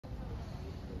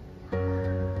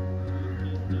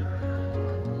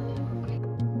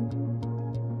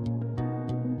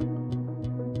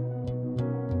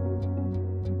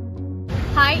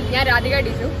I'm Radhika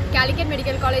Deeju, Calicut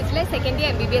Medical College second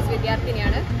year MBBS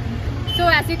Vidyarthiniയാണ്. So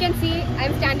as you can see, I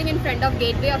am standing in front of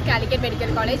gateway of Calicut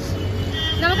Medical College.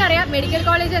 നമുക്കറിയാം medical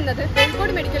college എന്നത്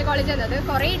Kozhikode medical college എന്നത്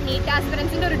കുറേ NEET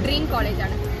ആസ്പിറൻസിൻ്റെ ഒരു dream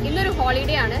കോളേജാണ്. ഇന്നൊരു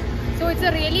holiday ആണ്. So it's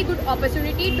a really good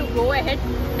opportunity to go ahead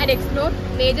and explore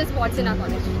major spots in our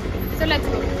college. So let's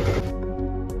go.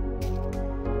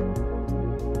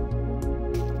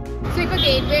 So ഇപ്പോൾ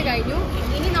gateway കഴിഞ്ഞു.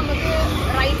 ഇനി നമുക്ക്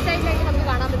റൈറ്റ് സൈഡിലേക്ക് നമുക്ക്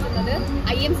കാണാൻ പറ്റുന്നത്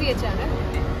IMCH ആണ്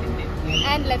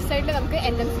ആൻഡ് ലെഫ്റ്റ് സൈഡിൽ നമുക്ക്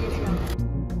NMCH ആണ്.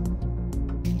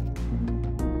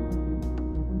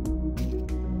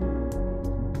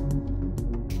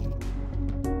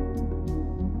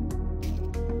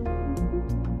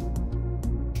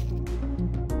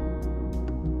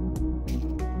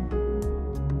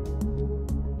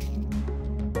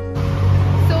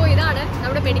 സോ ഇതാണ്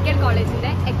നമ്മുടെ മെഡിക്കൽ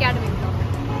കോളേജിന്റെ അക്കാഡമിക് ബ്ലോക്ക്.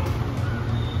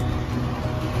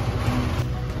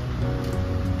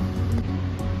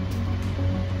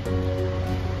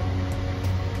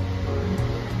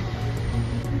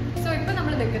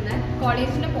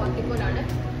 കോളേജിന്റെ പോർട്ടിക്കോയിലാണ്.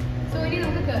 സോ ഇനി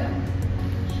നമുക്ക് കയറാം.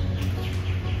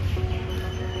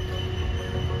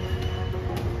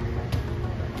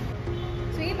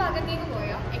 സോ ഈ ഭാഗത്തേക്ക് പോയ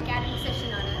അക്കാഡമിക് സെഷൻ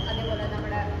ആണ്. അതേപോലെ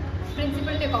നമ്മുടെ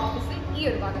പ്രിൻസിപ്പളിന്റെ ഓഫീസ് ഈ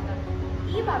ഒരു ഭാഗത്താണ്.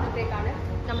 ഈ ഭാഗത്തേക്കാണ്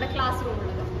നമ്മുടെ ക്ലാസ് റൂം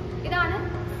ഉള്ളത്. ഇതാണ്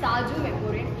സാജു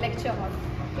മെമ്മോറിയൽ ലെക്ചർ ഹാൾ.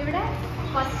 ഇവിടെ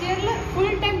ഫസ്റ്റ് ഇയറിൽ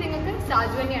ഫുൾ ടൈം നിങ്ങൾക്ക്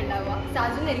സാജു തന്നെ ഉണ്ടാവുക.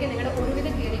 സാജു എന്നായിരിക്കും നിങ്ങളുടെ ഒരുവിധ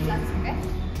തിയറി ക്ലാസ്സസ് ഒക്കെ.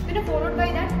 പിന്നെ ഫോളോഡ് ബൈ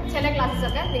ദാറ്റ് ചില ക്ലാസ്സസ്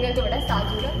ഒക്കെ നിങ്ങൾക്ക് ഇവിടെ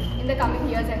സാജുവിൽ in the coming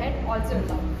years ahead also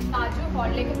ഉണ്ടാവും. സാജു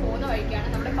ഹാളിലേക്ക് പോകുന്ന വഴിക്കാണ്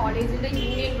നമ്മുടെ കോളേജിൻ്റെ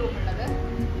യൂണിയൻ റൂം ഉള്ളത്.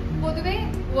 പൊതുവേ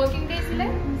വർക്കിംഗ് ഡേയ്സിൽ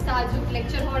സാജു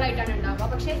ലെക്ചർ ഹാളായിട്ടാണ് ഉണ്ടാവുക.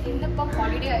 പക്ഷേ ഇന്നിപ്പം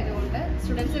ഹോളിഡേ ആയതുകൊണ്ട്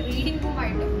സ്റ്റുഡൻസ് റീഡിംഗ്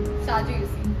റൂമായിട്ട് സാജു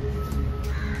യൂസ് ചെയ്യും.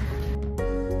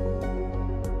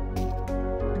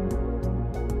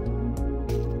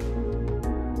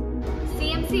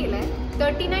 CMCയിലെ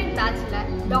 39 ബാച്ചിലെ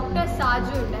ഡോക്ടർ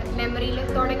സാജുവിൻ്റെ മെമ്മറിയിൽ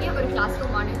തുടങ്ങിയ ഒരു ക്ലാസ്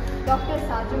റൂമാണ് doctor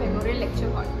Saju memorial lecture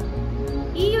hall.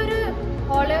 ഈ ഒരു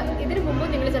ഹാള് ഇതിന് മുമ്പ്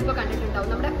നിങ്ങൾ ചിലപ്പോൾ കണ്ടിട്ടുണ്ടാവും.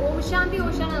 നമ്മുടെ ഓശാന്തി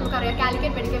നമുക്കറിയാം,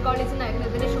 കാലിക്കറ്റ് മെഡിക്കൽ കോളേജിൽ നിന്നായിരുന്നു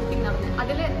ഇതിൻ്റെ ഷൂട്ടിംഗ് നടന്നത്.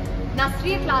 അതിൽ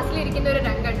നസ്രിയ ക്ലാസ്സിലിരിക്കുന്ന ഒരു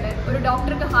രംഗമുണ്ട്, ഒരു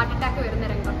ഡോക്ടർക്ക് ഹാർട്ട് അറ്റാക്ക് വരുന്ന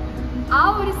രംഗം. ആ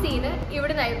ഒരു സീന്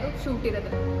ഇവിടെ നിന്നായിരുന്നു ഷൂട്ട്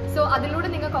ചെയ്തത്. സോ അതിലൂടെ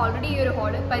നിങ്ങൾക്ക് ഓൾറെഡി ഈ ഒരു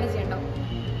ഹാള് പരിചയമുണ്ടാവും.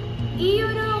 ഈ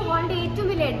ഒരു ഹാളിൻ്റെ ഏറ്റവും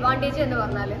വലിയ അഡ്വാൻറ്റേജ് എന്ന്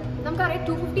പറഞ്ഞാൽ നമുക്കറിയാം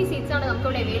 250 സീറ്റ്സ് ആണ്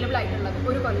നമുക്കിവിടെ അവൈലബിൾ ആയിട്ടുള്ളത്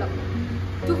ഒരു കൊല്ലം.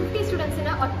 250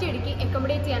 സ്റ്റുഡൻസിന് ഒറ്റയടിക്ക്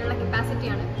അക്കോമഡേറ്റ് ചെയ്യാനുള്ള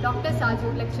കപ്പാസിറ്റിയാണ് ഡോക്ടർ സാജു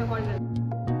ലെക്ചർ ഹാളിന്.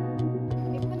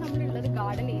 ഇപ്പം നമ്മളുള്ളത്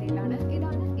ഗാർഡൻ ഏരിയയിലാണ്.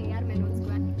 ഇതാണ് AR മെനോൻ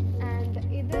സ്ക്വയർ ആൻഡ്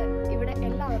ഇത് ഇവിടെ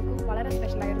എല്ലാവർക്കും വളരെ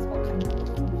സ്പെഷ്യലായ ഒരു സ്പോട്ടാണ്.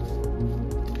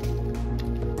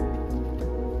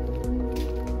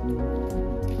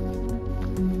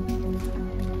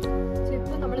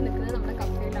 ഇപ്പോൾ നമ്മൾ നിൽക്കുന്നത് നമ്മുടെ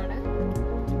കഫേയിലാണ്.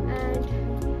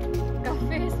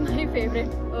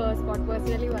 ഫേവറേറ്റ് സ്പോട്ട്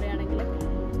പേഴ്സണലി പറയുകയാണെങ്കിൽ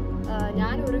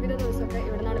ഞാൻ ഒരുവിധ ദിവസമൊക്കെ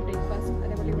ഇവിടെ നിന്നാണ് ബ്രേക്ക്ഫാസ്റ്റ്,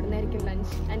 അതേപോലെ ഇവിടെ നിന്നായിരിക്കും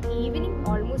ലഞ്ച് ആൻഡ് ഈവനിങ്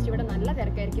ഓൾമോസ്റ്റ് ഇവിടെ നല്ല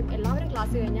തിരക്കായിരിക്കും. എല്ലാവരും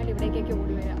ക്ലാസ് കഴിഞ്ഞാൽ ഇവിടേക്കൊക്കെ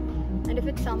ഓടി വരിക. ആൻഡ് ഇഫ്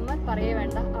ഇറ്റ് സമ്മർ പറയേ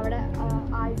വേണ്ട, അവിടെ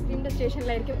ഐസ്ക്രീമിൻ്റെ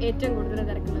സ്റ്റേഷനിലായിരിക്കും ഏറ്റവും കൂടുതൽ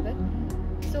തിരക്കുന്നത്.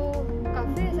 So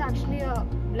cafe is actually A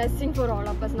blessing for all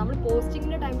of us. നമ്മൾ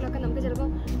പോസ്റ്റിങ്ങിൻ്റെ ടൈമിലൊക്കെ നമുക്ക് ചിലപ്പോൾ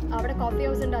അവിടെ കോഫി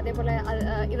ഹൗസ് ഉണ്ട്, അതേപോലെ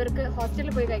ഇവർക്ക്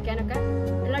ഹോസ്റ്റലിൽ പോയി കഴിക്കാനൊക്കെ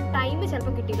ഉള്ള ടൈം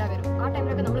ചിലപ്പോൾ കിട്ടിയില്ല വരും. ആ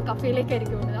ടൈമിലൊക്കെ നമ്മൾ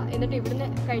കഫേയിലേക്കായിരിക്കും വിടുക. എന്നിട്ട് ഇവിടുന്ന്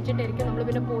കഴിച്ചിട്ടായിരിക്കും നമ്മൾ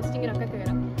പിന്നെ പോസ്റ്റിങ്ങിനൊക്കെ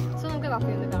കയറാം. സോ നമുക്ക്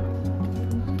കഫേ ഒന്ന് കാണാം.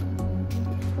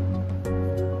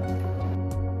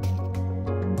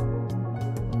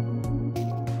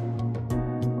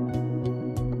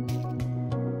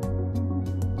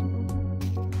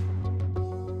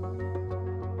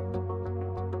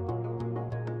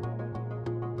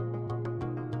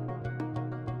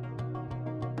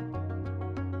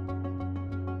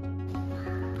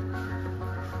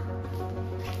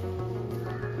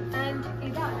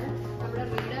 ഇതാണ് നമ്മുടെ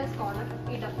റീഡേഴ്സ് കോർണർ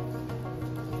ഇടം.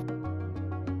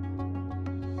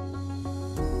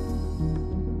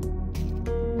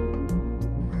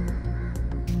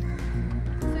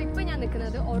 സോ ഇപ്പോൾ ഞാൻ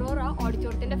നിൽക്കുന്നത് ഒറോറ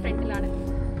ഓഡിറ്റോറിയത്തിൻ്റെ ഫ്രണ്ടിലാണ്.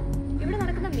 ഇവിടെ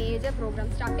നടക്കുന്ന major programme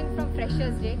starting from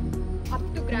freshers day up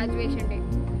to graduation day,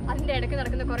 അതിൻ്റെ ഇടയ്ക്ക്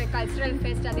നടക്കുന്ന കുറേ കൾച്ചറൽ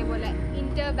ഫെസ്റ്റ്, അതേപോലെ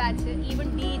Inter batch, even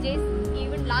DJs,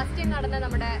 even last time നടന്ന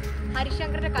നമ്മുടെ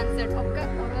ഹരിശങ്കറിൻ്റെ കൺസേർട്ട് ഒക്കെ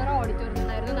ഒറോറ ഓഡിറ്റോറിയത്തിൽ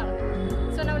നിന്നായിരുന്നു നടന്നത്.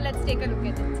 So now let's take a look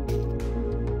at it.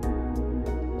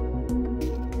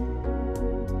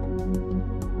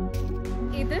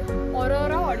 ഇത്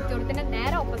ഒറോറ ഓഡിറ്റോറിയത്തിന്റെ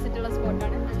നേരെ ഓപ്പോസിറ്റ് ഉള്ള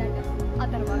സ്പോട്ടാണ്. അതായത്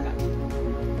അതർവാഗ.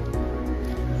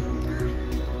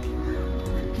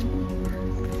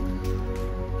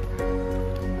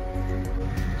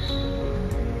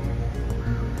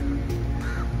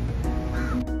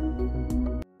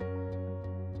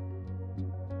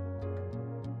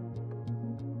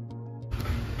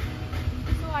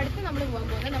 അടുത്ത് നമ്മൾ പോകാൻ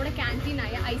പോകുന്നത് നമ്മുടെ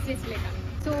ക്യാൻറ്റീനായ ICH.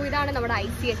 സോ ഇതാണ് നമ്മുടെ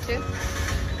ICH.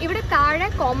 ഇവിടെ താഴെ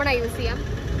കോമൺ ആയി യൂസ് ചെയ്യാം.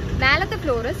 മേലത്തെ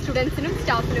ഫ്ലോർ സ്റ്റുഡൻസിനും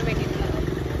സ്റ്റാഫിനും വേണ്ടിയിട്ടുള്ളത്.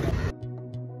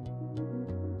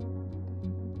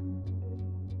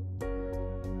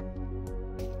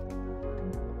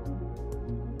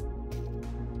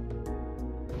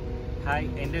 ഹായ്,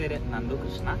 എൻ്റെ പേര് നന്ദു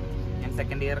കൃഷ്ണ. ഞാൻ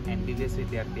സെക്കൻഡ് ഇയർ MBBS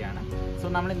വിദ്യാർത്ഥിയാണ്. സോ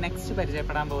നമ്മൾ നെക്സ്റ്റ്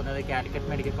പരിചയപ്പെടാൻ പോകുന്നത്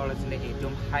കാലിക്കറ്റ് മെഡിക്കൽ കോളേജിൻ്റെ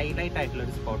ഏറ്റവും ഹൈലൈറ്റ്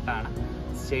ആയിട്ടുള്ളൊരു സ്പോട്ടാണ്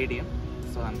സ്റ്റേഡിയം.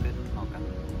 സോ നമുക്ക് നോക്കാം.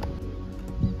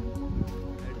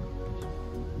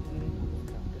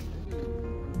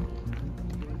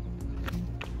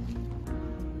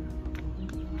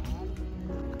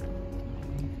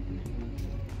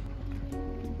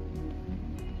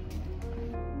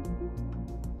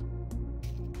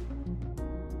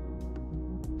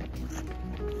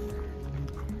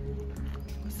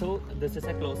 So this is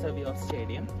A closer view of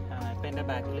stadium. ഇപ്പം എൻ്റെ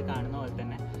ബാക്കിൽ കാണുന്ന പോലെ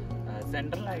തന്നെ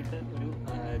സെൻട്രലായിട്ട് ഒരു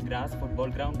ഗ്രാസ് ഫുട്ബോൾ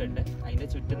ഗ്രൗണ്ട് ഉണ്ട്. അതിൻ്റെ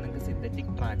ചുറ്റും നിങ്ങൾക്ക്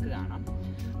സിന്തറ്റിക് ട്രാക്ക് കാണാം.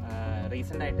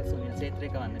 റീസെൻ്റ് ആയിട്ട് സുനിൽ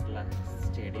ഛേത്രിയൊക്കെ വന്നിട്ടുള്ള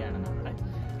സ്റ്റേഡിയമാണ് നമ്മുടെ.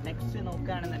 നെക്സ്റ്റ്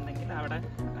നോക്കുകയാണെന്നുണ്ടെങ്കിൽ അവിടെ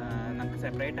നമുക്ക്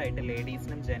സെപ്പറേറ്റ് ആയിട്ട്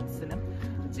ലേഡീസിനും ജെൻസിനും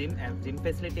ജിം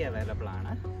ഫെസിലിറ്റി അവൈലബിൾ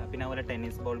ആണ്. പിന്നെ അതുപോലെ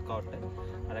ടെന്നീസ് ബോൾ കോർട്ട്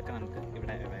അതൊക്കെ നമുക്ക്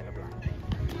ഇവിടെ അവൈലബിൾ ആണ്.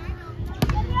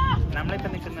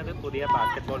 നമ്മളിപ്പോൾ നിൽക്കുന്നത് പുതിയ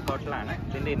ബാസ്കറ്റ്ബോൾ കോർട്ടിലാണ്.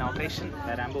 ഇതിൻ്റെ ഇനോഗ്രേഷൻ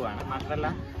വരാൻ പോവാണ്. മാത്രമല്ല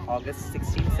ഓഗസ്റ്റ്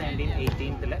 16, 17,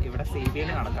 18 ഇവിടെ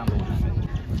CBL നടക്കാൻ പോകുന്നുണ്ട്.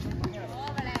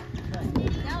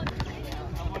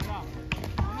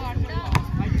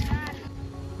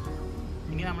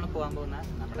 ഇനി നമ്മൾ പോകാൻ പോകുന്ന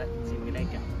നമ്മുടെ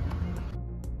ജിമ്മിലേക്കാണ്.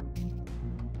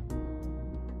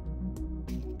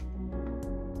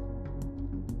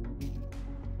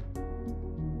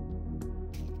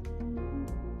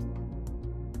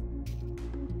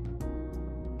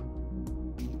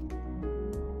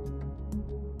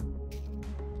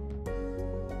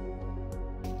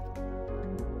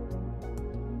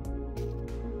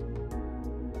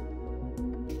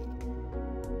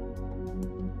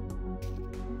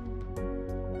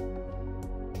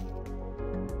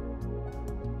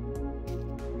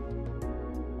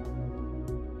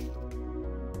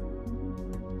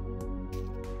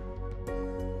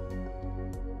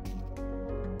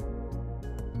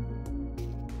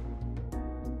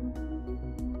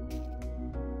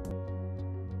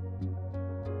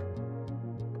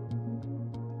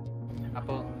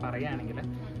 അപ്പോൾ പറയുകയാണെങ്കിൽ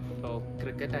ഇപ്പോൾ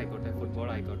ക്രിക്കറ്റ് ആയിക്കോട്ടെ, ഫുട്ബോൾ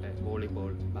ആയിക്കോട്ടെ,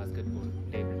 volleyball, basketball,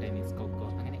 table tennis, cocoa,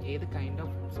 അങ്ങനെ ഏത് കൈൻഡ്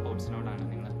ഓഫ് സ്പോർട്സിനോടാണ്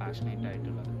നിങ്ങൾ പാഷനേറ്റ്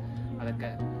ആയിട്ടുള്ളത് അതൊക്കെ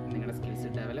നിങ്ങളുടെ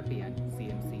സ്കിൽസ് ഡെവലപ്പ് ചെയ്യാൻ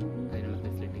CMC അതിനുള്ള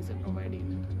ഫെസിലിറ്റീസ് പ്രൊവൈഡ്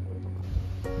ചെയ്യുന്നുണ്ട്.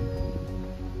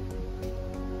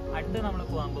 അടുത്ത് നമ്മൾ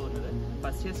പോകാൻ പോകുന്നത്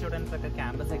ഫസ്റ്റ് ഇയർ സ്റ്റുഡൻസ് ഒക്കെ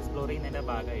ക്യാമ്പസ് എക്സ്പ്ലോർ ചെയ്യുന്നതിൻ്റെ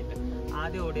ഭാഗമായിട്ട്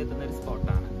ആദ്യം ഓടിയെത്തുന്ന ഒരു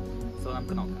സ്പോട്ടാണ്. സോ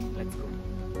നമുക്ക് നോക്കാം. Let's go.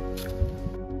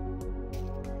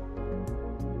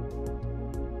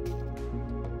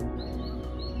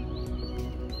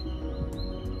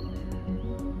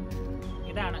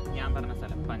 ഇതാണ് ഞാൻ പറഞ്ഞ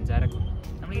സ്ഥലം, പഞ്ചാരക്കുന്ന്.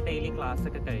 നമ്മൾ ഈ ഡെയിലി ക്ലാസ്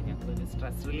ഒക്കെ കഴിഞ്ഞ് ഒരു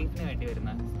സ്ട്രെസ് റിലീഫിന് വേണ്ടി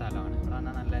വരുന്ന സ്ഥലമാണ്. ഇവിടെ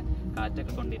വന്നാൽ നല്ല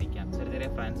കാറ്റൊക്കെ കൊണ്ടിരിക്കാം. ചെറിയ ചെറിയ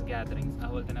ഫ്രണ്ട്സ് ഗ്യാതറിങ്സ്,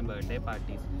 അതുപോലെ തന്നെ ബർത്ത്ഡേ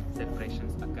പാർട്ടീസ്,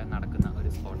 സെലിബ്രേഷൻസ് ഒക്കെ നടക്കുന്ന ഒരു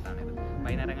സ്പോട്ടാണിത്.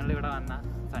 വൈകുന്നേരങ്ങളിൽ ഇവിടെ വന്നാൽ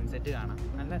സൺസെറ്റ് കാണാം.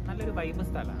 നല്ലൊരു വൈബ്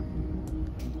സ്ഥലമാണ്.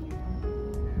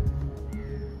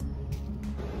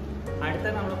 അടുത്ത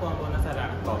നമ്മൾ പോകാൻ പോകുന്ന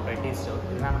സ്ഥലമാണ് കോപ്പറേറ്റീവ് സ്റ്റോർ.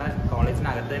 ഇത് നമ്മുടെ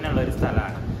കോളേജിനകത്ത് തന്നെയുള്ള ഒരു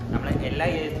സ്ഥലമാണ്. നമ്മൾ എല്ലാ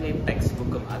ഇയേഴ്സിലെയും ടെക്സ്റ്റ്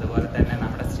ബുക്കും അതുപോലെ തന്നെ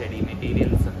നമ്മുടെ സ്റ്റഡി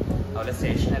മെറ്റീരിയൽസും അതുപോലെ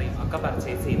സ്റ്റേഷനറിയും ഒക്കെ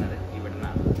പർച്ചേസ് ചെയ്യുന്നത്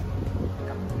ഇവിടുന്നാണ്.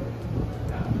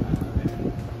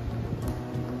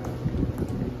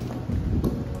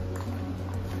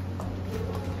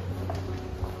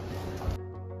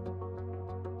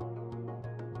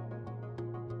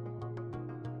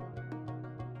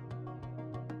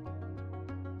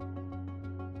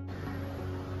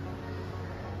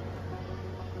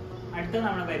 അടുത്ത്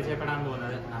നമ്മൾ പരിചയപ്പെടാൻ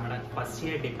പോകുന്നത് നമ്മുടെ ഫസ്റ്റ്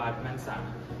ഇയർ ഡിപ്പാർട്ട്മെന്റ്സ് ആണ്.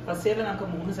 ഫസ്റ്റ് ഇയറിൽ നമുക്ക്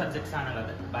 3 സബ്ജക്ട്സ്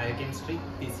ആണുള്ളത്: ബയോകെമിസ്ട്രി,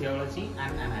 ഫിസിയോളജി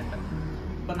ആൻഡ് അനാറ്റമി.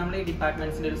 അപ്പോൾ നമ്മൾ ഈ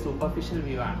ഡിപ്പാർട്ട്മെന്റ്സിന്റെ ഒരു സൂപ്പർഫിഷ്യൽ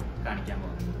വ്യൂ ആണ് കാണിക്കാൻ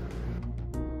പോകുന്നത്.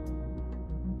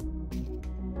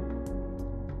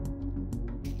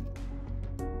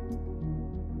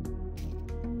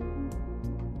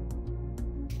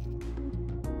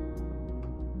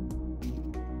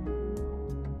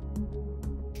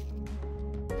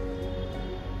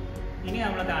 ഇനി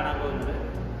നമ്മൾ കാണാൻ പോകുന്നത്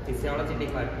ഫിസിയോളജി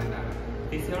ഡിപ്പാർട്ട്മെന്റ് ആണ്.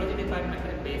 ഫിസിയോളജി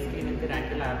ഡിപ്പാർട്ട്മെന്റ് ബേസിക്കലി നിങ്ങൾക്ക്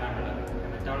 2 ലാബാണുള്ളത്: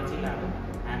 ഹെമറ്റോളജി ലാബും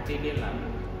ആംഫീബിയൻ ലാബും,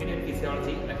 പിന്നെ ഒരു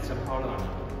physiology lecture ഹാളുമാണ്.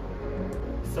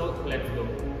 So let's go.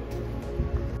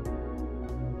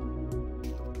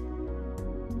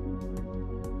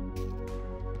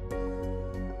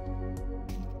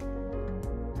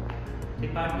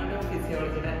 Department of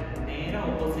ഫിസിയോളജിയുടെ നേരെ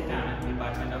ഓപ്പോസിറ്റ് ആണ്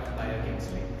ഡിപ്പാർട്ട്മെന്റ് ഓഫ്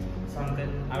ബയോകെമിസ്ട്രി. സോ നമുക്ക്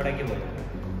അവിടേക്ക് പോയി.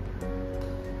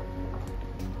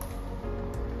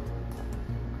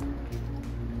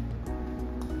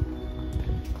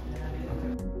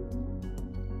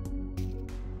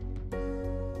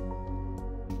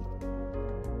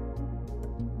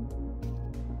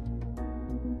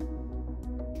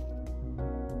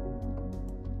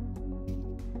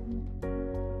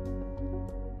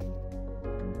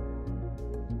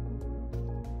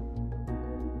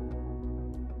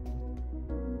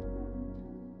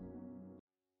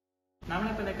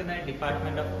 നമ്മളിപ്പോൾ നിൽക്കുന്ന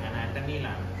ഡിപ്പാർട്ട്മെന്റ് ഓഫ്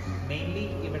അനാറ്റമിയിലാണ്. മെയിൻലി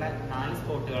ഇവിടെ 4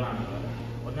 സ്പോട്ടുകളാണുള്ളത്.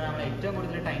 ഒന്ന് നമ്മൾ ഏറ്റവും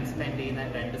കൂടുതൽ ടൈം സ്പെൻഡ് ചെയ്യുന്ന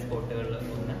 2 സ്പോട്ടുകളിൽ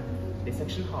ഒന്ന്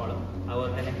ഡിസെക്ഷൻ ഹാളും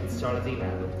അതുപോലെ തന്നെ ഹിസ്റ്റോളജി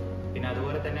ലാബും, പിന്നെ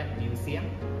അതുപോലെ തന്നെ museum,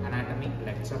 anatomy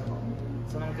lecture hall.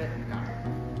 So നമുക്ക് കാണാം.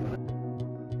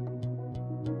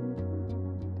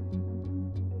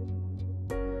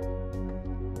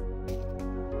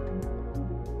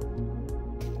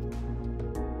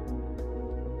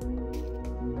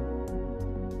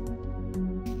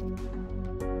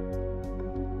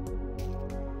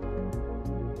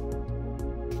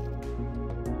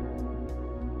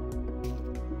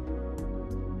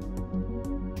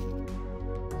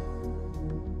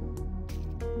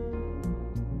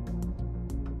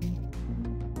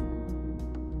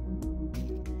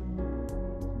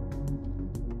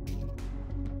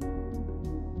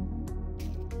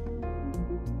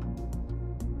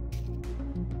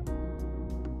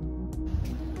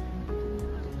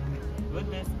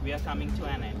 With this, we are coming to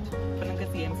an end. ഇപ്പോൾ നിങ്ങൾക്ക്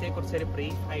CMC കുറിച്ചൊരു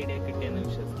ബ്രീഫ് ഐഡിയ കിട്ടിയെന്ന്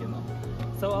വിശ്വസിക്കുന്നു.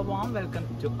 So a warm welcome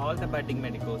to all the budding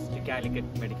medicos to Calicut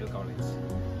Medical College.